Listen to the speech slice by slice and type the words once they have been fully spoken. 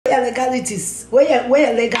legalities,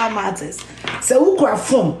 where legal matters. So who could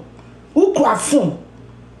phone?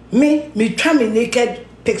 Me try me naked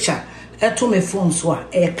picture. To me phone so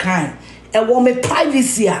a crime. A woman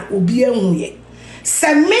privacy will be a way.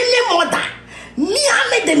 Say many mother, me I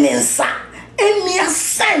made the mensa, and me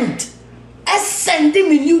sending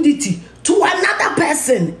me nudity to another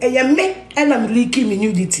person, and you make and I'm leaking me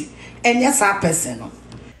nudity. And yes, our person.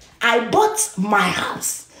 I bought my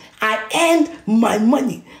house. I earned my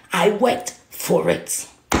money. I worked for it.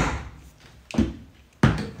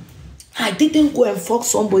 I didn't go and fuck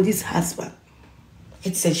somebody's husband.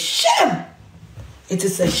 It's a shame. It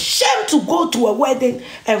is a shame to go to a wedding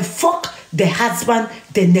and fuck the husband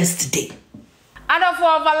the next day.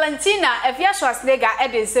 Adafo Valentina, Afia nega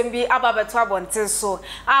ede sembi ababeto abonte so.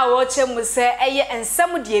 A wo chemu se eye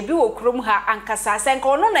ensem de bi wo krom ha ankasa se nka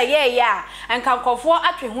ono na ye ya anka nkofo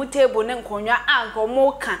atwe ho table ne nkonwa anka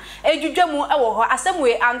mo ka edwudwamu e wo ho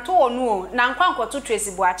asemwe anto onu na nkwankoto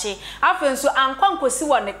Tracy Buachi afenso ankwankosi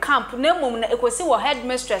wo ne camp na mum na ekosi wo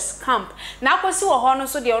headmistress camp na akosi wo ho no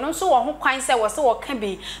so de ono so wo ho kwan se wo se wo ka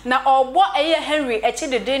bi na ogbo eye Henry echi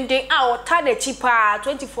de dende a wo tade chipa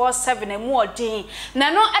 24/7 emu odin na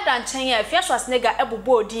no adanchen ya Afia nega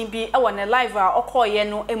ebubo odin bi e wo ne live a okoye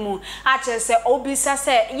no emu a che se obisa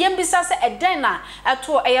se yembisa se eden na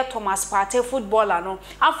eto eye Thomas Partey footballer no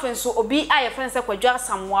afenso obi aye friend se kwadwa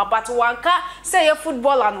Samoa but wanka se ye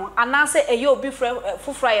footballer no anase eye obi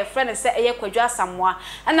fufura ye friend se eye kwadwa Samoa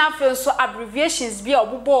na afenso abbreviations bi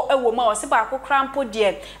obubo ewo ma o se ba akokrampo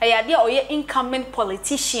de eye de oye incumbent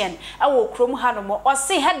politician ewo krom ha no mo o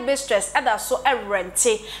se headmistress eda so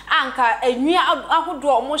erente anka enua ahodo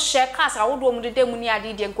omo share cars ahodo omo de mu ni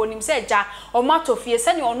ade de nkonim se ja omo atofie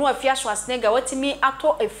se ne ono Afia nega watimi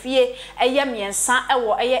ato afie eye miensa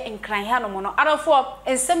ewo eye nkran ha no mo no arafo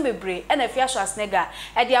ensem bebre na Afia nega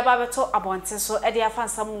e de ababeto abonte so e de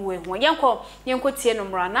afansam we ho yenko tie no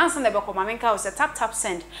mra nansa na be koma menka wo se tap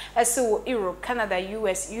send ese wo Europe Canada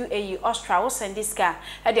US UAE Australia wo send this guy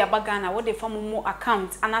e de abagana wo de famu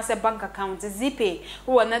account anase bank account Zipay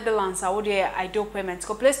wo Netherlands wo de idol payment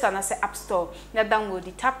ko Play Store na se App Store na download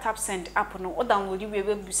the tap send app no o download we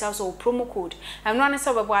busa so promo code and no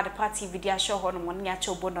say we board the party video show ho no money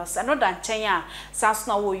acho bonus another nchen a sans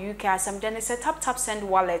na wo UK asem den say tap send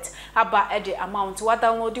wallet aba e the amount wa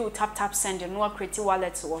download you tap send no create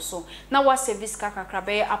wallet also now what service kakra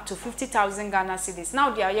be up to 50,000 Ghana cedis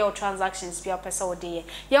now there are your transactions be person o dey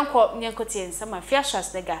yenko tie nsema Afia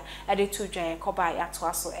nega e dey to dwan ko ba ya to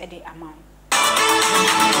aso e the amount.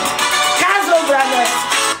 Caso brothers,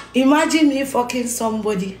 imagine me fucking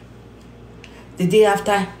somebody the day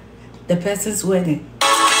after the person's wedding.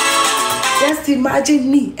 Just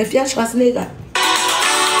imagine me, Afia nega,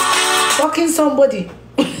 fucking somebody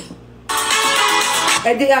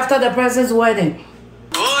a day after the person's wedding.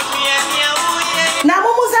 Now,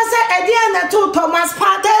 Musa said, a day and two Thomas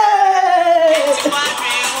Partey.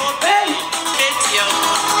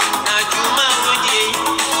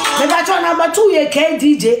 Number 2 ye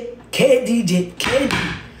KD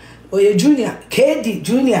or your junior KD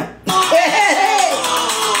junior.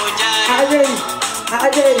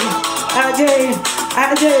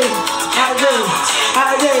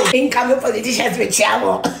 Ajay. Incoming politicians with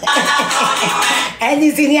Chiamo. And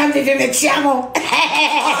the senior people with Chiamo.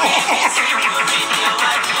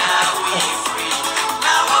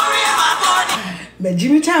 But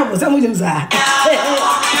Jimmy Chiamo, some of them are.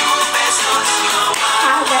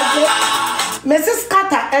 Mrs.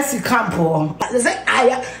 Carter S. Campo. They say,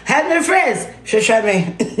 I have my friends.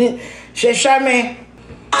 Sheshame.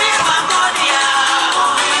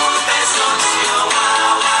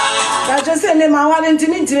 I just say, my wedding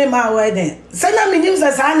to my wedding. Send me news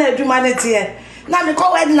as I know humanity. Now, the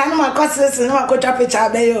co wedding, and my cousins, and my coach up a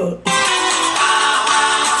child.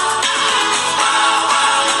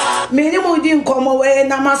 Minimum didn't come away,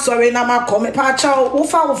 Nama sorry, Nama come. Pacha, who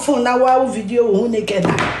found phone now, video, who naked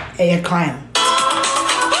a crime.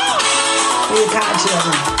 You can't hear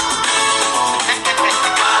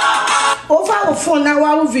over phone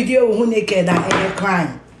now, video, who naked a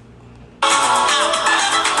crime.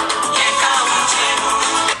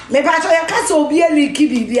 Me pacho ya kaso obi eliki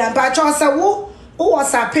bibia pacho se wo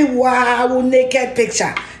WhatsApp wo naked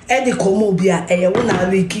picture e de komo bia e ye wo na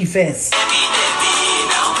wiki first.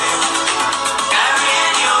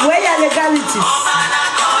 Where are legalities?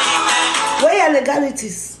 Where are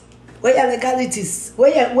legalities? Where are legalities?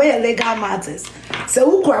 Where are legal matters? So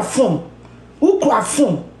who could phone?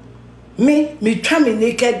 Me try me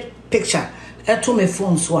naked picture e to me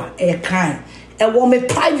phone so e crime. E wo me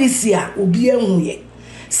privacy a obi ehun ye.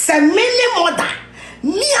 Se many mother,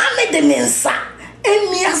 me ame de mensa, and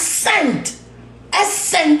me send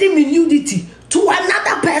sending me nudity to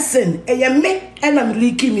another person. Me and I'm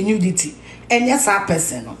leaking me nudity. And yes, our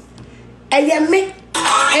person. Me.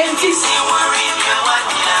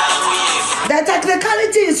 The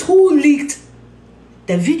technicality is who leaked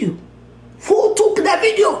the video, who took the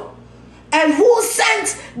video, and who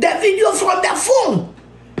sent the video from the phone.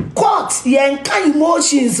 Court, yenka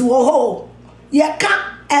emotions woho, yenka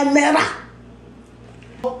emera.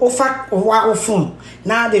 Ofa wa phone.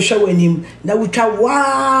 Now they show him. Now we try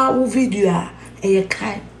wow video a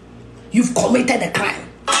crime. You've committed a crime.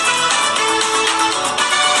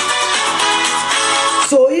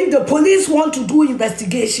 So if the police want to do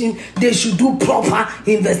investigation, they should do proper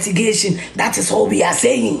investigation. That is all we are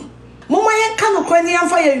saying. Mama yen kanu kwani yan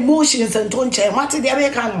for your emotions and don't change. What did they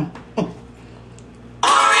kanu?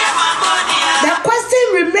 The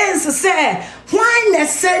question remains to say, why not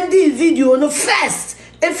send the video no first?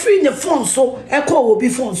 If in the phone so echo will be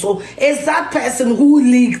phone so is that person who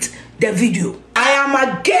leaked the video. I am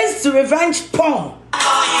against revenge porn.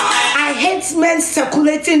 I hate men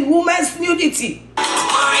circulating women's nudity.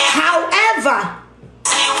 However,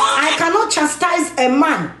 I cannot chastise a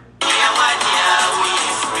man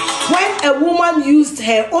when a woman used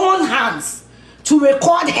her own hands to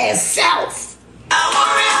record herself.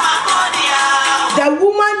 The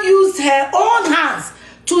woman used her own hands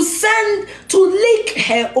to leak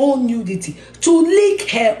her own nudity, the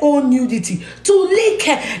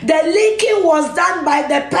leaking was done by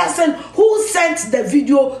the person who sent the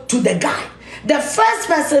video to the guy. The first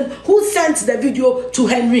person who sent the video to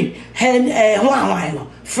Henry,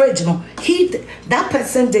 Fridge, that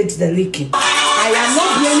person did the leaking. I am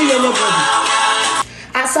not blaming anybody.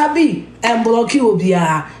 Asabi and Blocky will be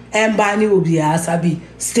and Bani will be Asabi.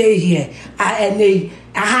 Stay here.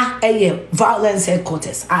 Violence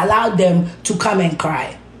headquarters. Allow them to come and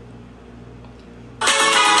cry.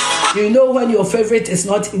 You know when your favorite is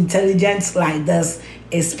not intelligent like this,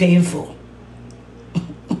 it's painful.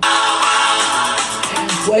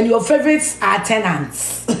 When your favorites are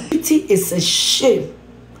tenants, it is a shame.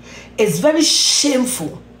 It's very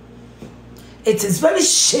shameful. It is very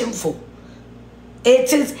shameful.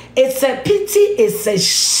 It's a pity. It's a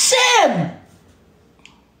shame.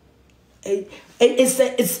 It's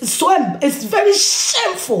very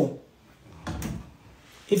shameful.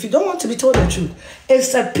 If you don't want to be told the truth,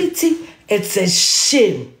 it's a pity. It's a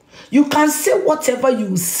shame. You can say whatever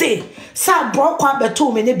you say. Sa brokwa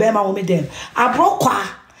beto me ne bema wo me dem. Abrokwa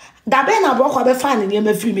da be na brokwa be fan ne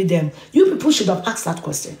me free me dem. You people should have asked that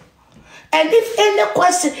question. And if any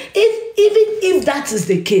question, even if that is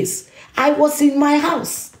the case, I was in my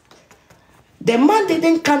house. The man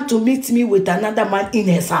didn't come to meet me with another man in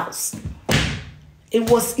his house. It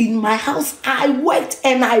was in my house. I worked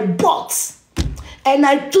and I bought. And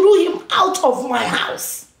I threw him out of my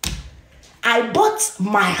house. I bought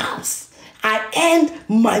my house. I earned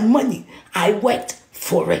my money. I worked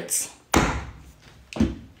for it.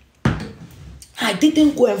 I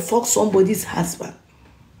didn't go and fuck somebody's husband.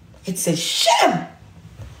 It's a shame.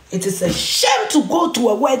 It is a shame to go to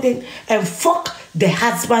a wedding and fuck the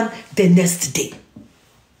husband the next day.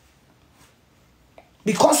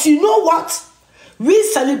 Because you know what? We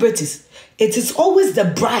celebrities, it is always the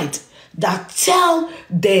bride that tell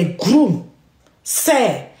the groom,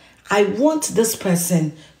 say, I want this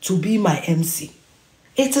person to be my MC.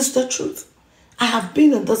 It is the truth. I have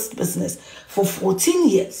been in this business for 14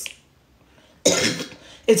 years.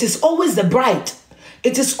 It is always the bride.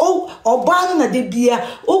 It is all obana na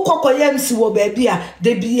debia o kokoye MC wo baabia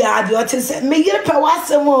debia de o te se me yire pe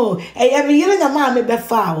wasemo eye me yire na ma me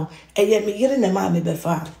befa o eye me yire na ma me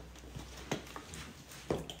befa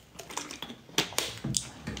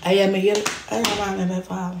eye me yire na ma me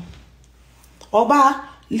befa oba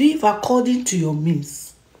live according to your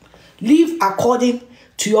means, live according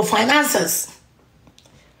to your finances,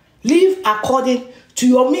 live according to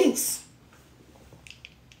your means,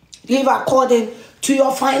 live according to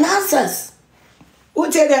your finances.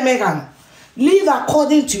 Who tell them, Megan? Live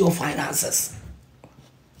according to your finances.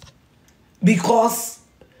 Because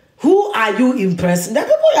who are you impressing? The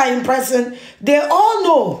people you are impressing, they all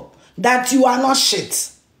know that you are not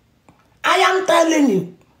shit. I am telling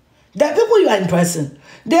you. The people you are impressing,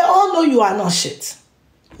 they all know you are not shit.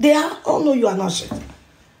 They all know you are not shit.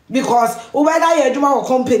 Because whether you do a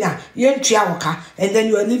company, and then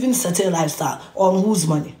you are living certain lifestyle, on whose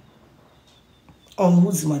money? On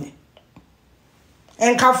whose money?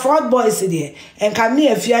 And can fraud boys there? And can me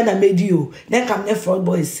Afia na medio? Then can me fraud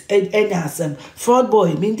boys? Any asem fraud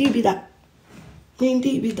boy? Mindi be that.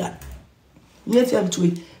 Mindi be that. Me Afia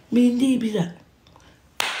tweet. Mindi be that.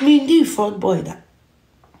 Mindi fraud boy that.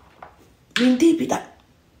 Mindi be that.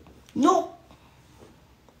 No.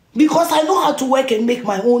 Because I know how to work and make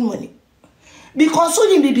my own money. Because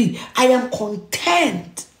baby, I am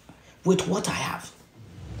content with what I have.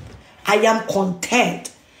 I am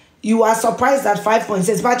content. You are surprised at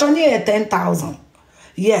 5.6, but only at 10,000.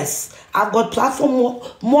 Yes, I've got platform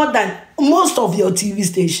more than most of your TV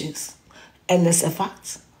stations. And it's a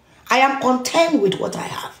fact. I am content with what I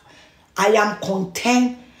have. I am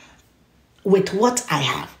content with what I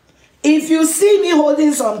have. If you see me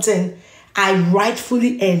holding something, I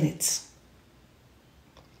rightfully earn it.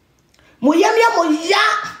 Moya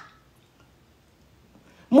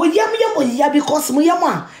because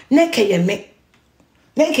moya neke ye me.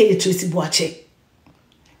 Neke ye Tracy Boache.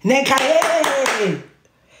 Neka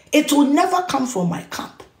it will never come from my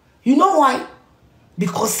camp. You know why?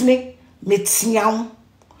 Because me tiam.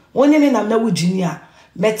 When me na Virginia,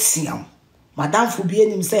 tiam. Madame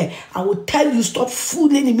Fubien say, I will tell you stop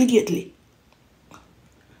fooling immediately.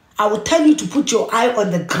 I will tell you to put your eye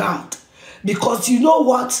on the ground. Because you know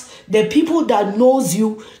what? The people that knows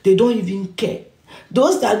you, they don't even care.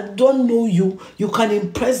 Those that don't know you, you can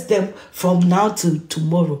impress them from now till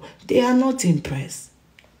tomorrow. They are not impressed.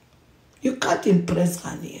 You can't impress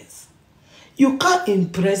Ghanaians. You can't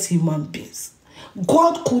impress human beings.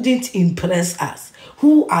 God couldn't impress us.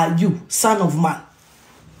 Who are you, son of man?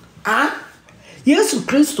 Ah? Yesu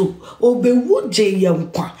Christo,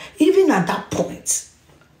 even at that point,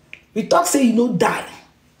 we talk say you know die.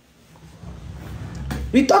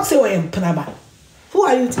 We talk say we empanaba. Who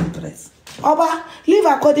are you to impress? Oba, live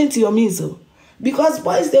according to your means, because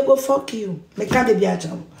boys they go fuck you. Me can't be a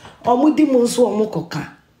jam. Omudi monsu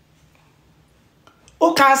omukoka.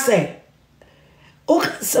 Oka say,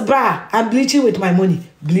 bra, I'm bleaching with my money.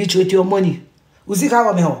 Bleach with your money. Uzika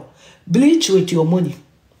wameho. Bleach with your money,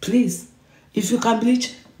 please. If you can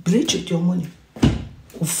bleach, bleach with your money.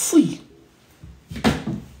 Free.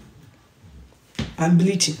 I'm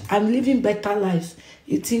bleaching. I'm living better life,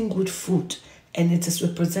 eating good food, and it is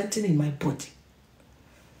representing in my body.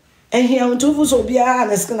 And here I'm told so be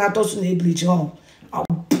a skin at us in bleach home.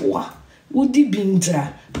 Poor. Woody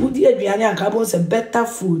Bindra, Woody Adriana Carbons, a better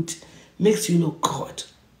food makes you look good.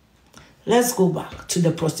 Let's go back to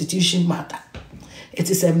the prostitution matter. It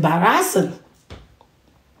is embarrassing.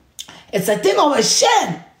 It's a thing of a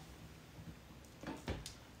shame.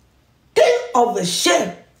 Thing of a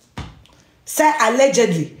shame. Say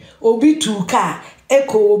allegedly, Obi Tuka,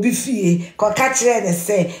 Echo Obi Fie, Kokachre and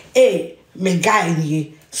say, hey, me guy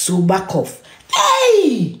ye, so back off.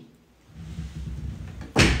 Hey!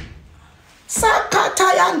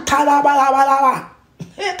 Sakatayan Talabalabala.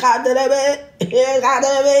 That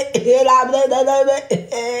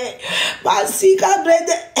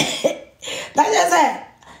is it.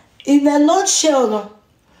 In a nutshell, no.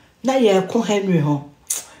 Now you call Henry home.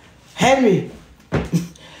 Henry.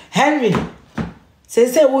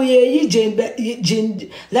 Say we ye Jane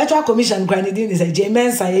Electoral Commission granted is a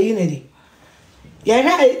James Unity.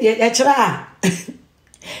 Yeah,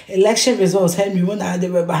 election results Henry won out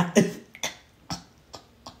the back.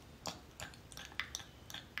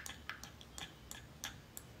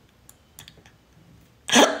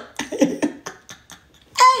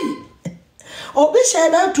 Obi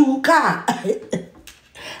share to car.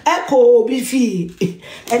 Echo be fee.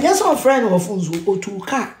 And just our friend of uns will go to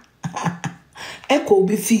car. Echo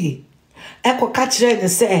be fee. Echo catch and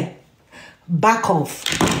say, back off.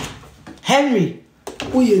 Henry,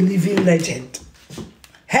 who you living legend?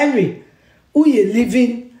 Henry, who you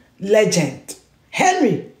living legend?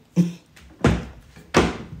 Henry.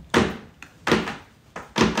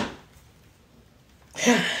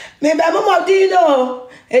 Me ba mama do you know?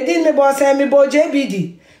 E din me boss me bo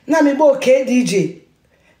JBD. Na me bo KDJ.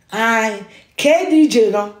 Ai,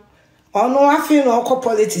 KDJ no. Ono afi no okọ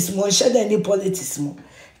politics mo nse dey ni politics mo.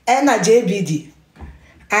 E na JBD.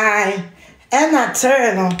 Ai, e na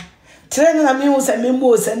turn no. Turn na me wo say me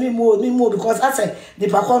mo because I say the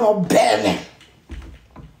pakọ no bear me.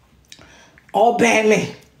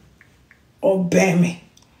 Obey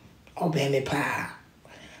me pa.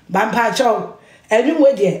 Bampa chow.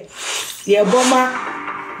 Anyway, there, the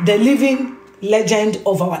Obama, the living legend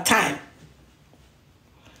of our time.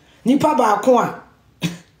 Nipa ba kwa.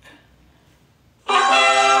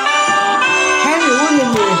 Henry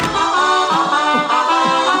William.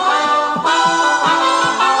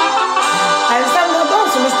 I stand the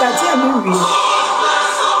boss, Mr. Tia.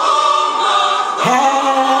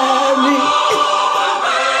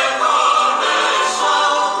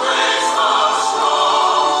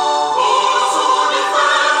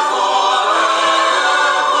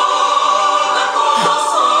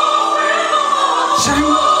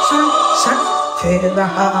 The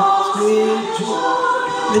heart with you,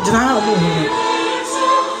 the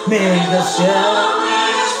Make the show.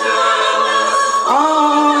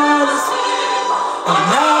 All this and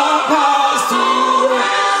now pass to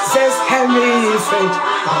says Henry Fitz.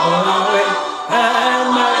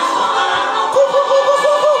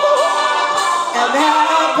 And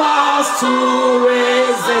now pass to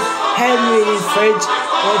says Henry Fitz.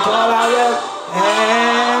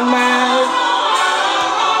 And my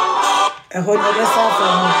I hold the stuff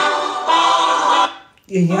from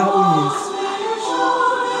you. You know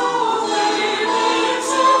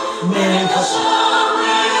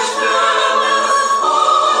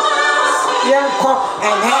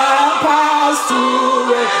and help us to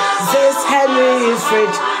resist Henry's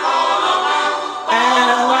fridge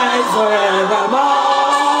and wait forevermore.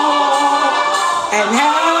 And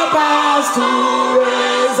help us to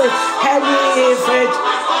resist Henry's fridge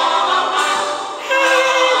and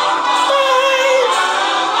wait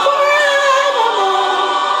forevermore.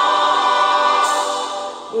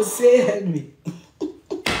 We'll say Henry.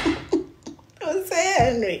 We'll say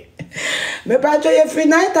Henry. Me pacho ye free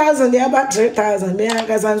 9,000, they about 3,000. Me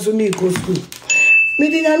angaza nsu mi go school. Me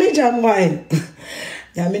di na me jam wine.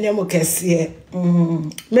 Ya me nyamo kese.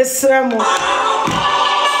 Me sramo.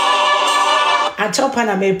 A chopa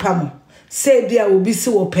na me pamo. Se bia obi si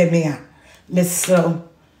wo peme a. Me sramo.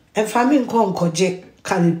 En fami nko nkoje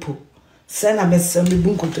kalipo. Se na me sramo me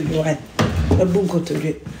bunko to yo wine. Me bunko to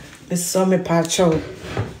yo. Me sramo me pacho.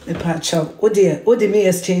 Me pacho. Ode me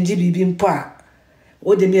exchange bibi mpa.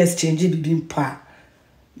 Ode me exchange bibi mpa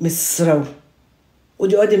mesraw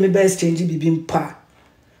ode me be exchange bibi mpa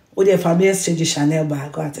ode fa me exchange Chanel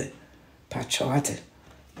bag ate pacho ate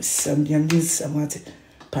some yambi samate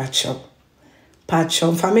pacho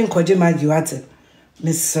fa me nkoje magi ate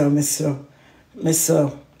mesraw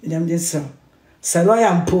yambi so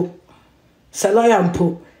saloya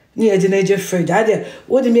mpo ni e na je fridge ade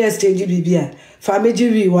ode me exchange bibi a fa me ji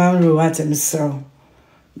wi one row ate mesraw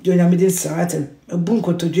jo yambi din ate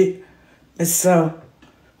bunko todwe mesraw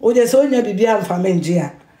o de so nya bibia mfame nje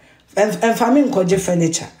a mfame nkoje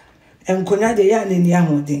furniture enkonya de ya ni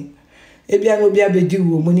ahoden ebia no bia bedi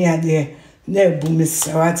wo mu ni ade na ebu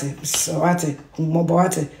mesrawate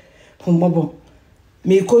humobo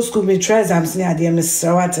me ko school me try exams ni ade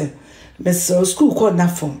mesrawate school ko na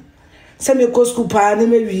form se me ko school pa na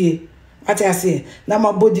me wie ate ase na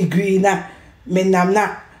ma body degree na me nam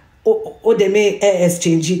na o de me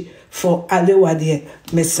exchange for alewade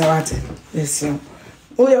mesrawate mesraw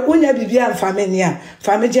unya bibia mfameni a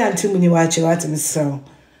family antimu ni wache wate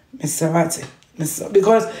mesrawate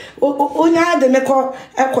because unya de meko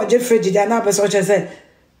ekoje fridge dia na person che say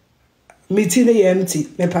meeting na empty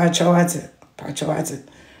me pacha wate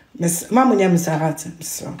mamunya mesrawate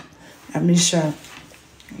so amisha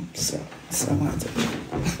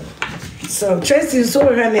so Tracy so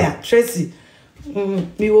remia Tracy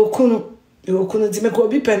mi wokunu ti meko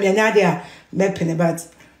obi pem ya nyade a me pene but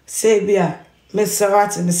say bia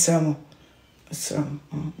mesrawate so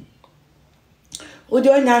odi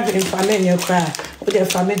onya hwe family nye kra odi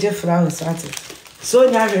family flowers ate so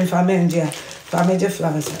onya hwe family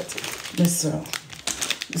flowers ate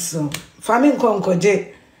so family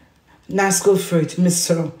konkoje Nasco fridge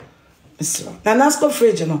mesraw na Nasco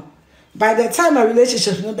fridge no by the time our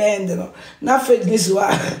relationship no be end no na fridge this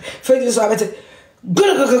wa better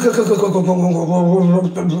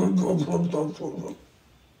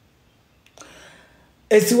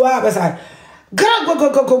it's what was I go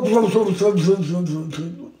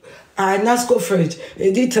I Nasco fridge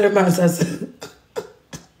it did 3 months as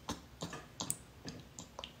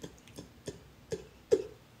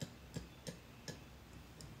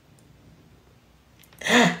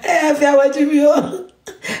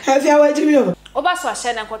Afia what you Oba so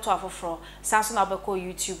share na kwoto afoforo sanso na obeko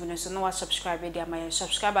YouTube no so no wa subscribe dia my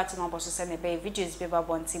subscribe button no boso se ne be videos be ba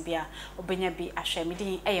bonti bia obenya bi ahwe me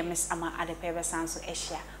din Miss Ama Adepebe sanso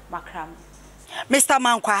ehia makram Mr.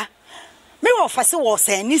 Mankwa me wo fase wo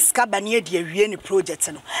se ni sika bane ade awie ni project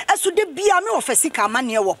no eso de bia me wo fase ka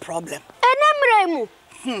mane wo problem enemremu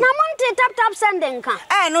na monte tap send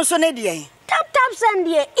kan no so ne de tap send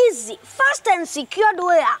here easy fast and secured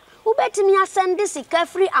way ubetimi send this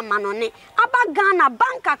free amanone aba Ghana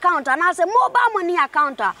bank account and as a mobile money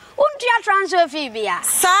account untia transfer fee bia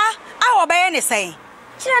sa awo be ne say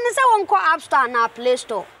kire ne se won ko App Store na Play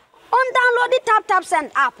Store on download the tap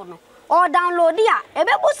send app no or download ya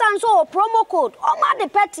ebebusa nso promo code o ma de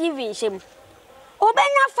pet TV nshim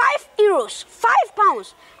obenya €5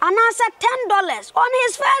 £5 and answer $10 on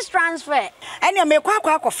his first transfer ene me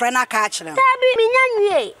kwa friend aka akire tabi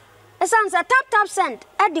minyanwie esanse tap send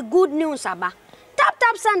e the good news aba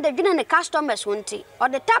tap send the gene customers won't or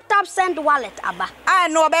the tap send wallet aba. I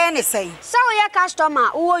know about anything. So your customer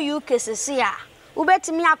who you cases here.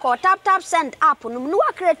 Ubetimi akọ tap send app no no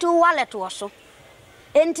create wallet wo so.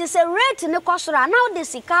 Enti se rate ne kosora now the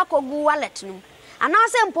sika kogu wallet no. Ana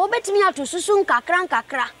se mpo ubetimi atu susu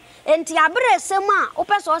nkakra. Enti abre sem a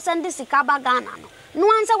opeso send sika ba Ghana no. No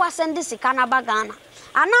anse wa send sika na ba Ghana.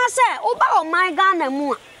 Ana se oba o my Ghana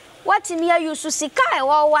mu a watimi use sika e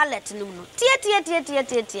wo wallet no no.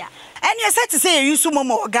 Tie. And you said to say you use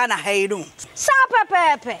momo Ghana hey no. Sa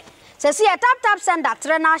pepe. Se see tap send that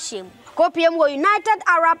trainer shim. Kopium wo United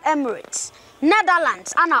Arab Emirates,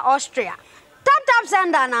 Netherlands, and Austria. Tap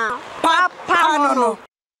send na. Papa no.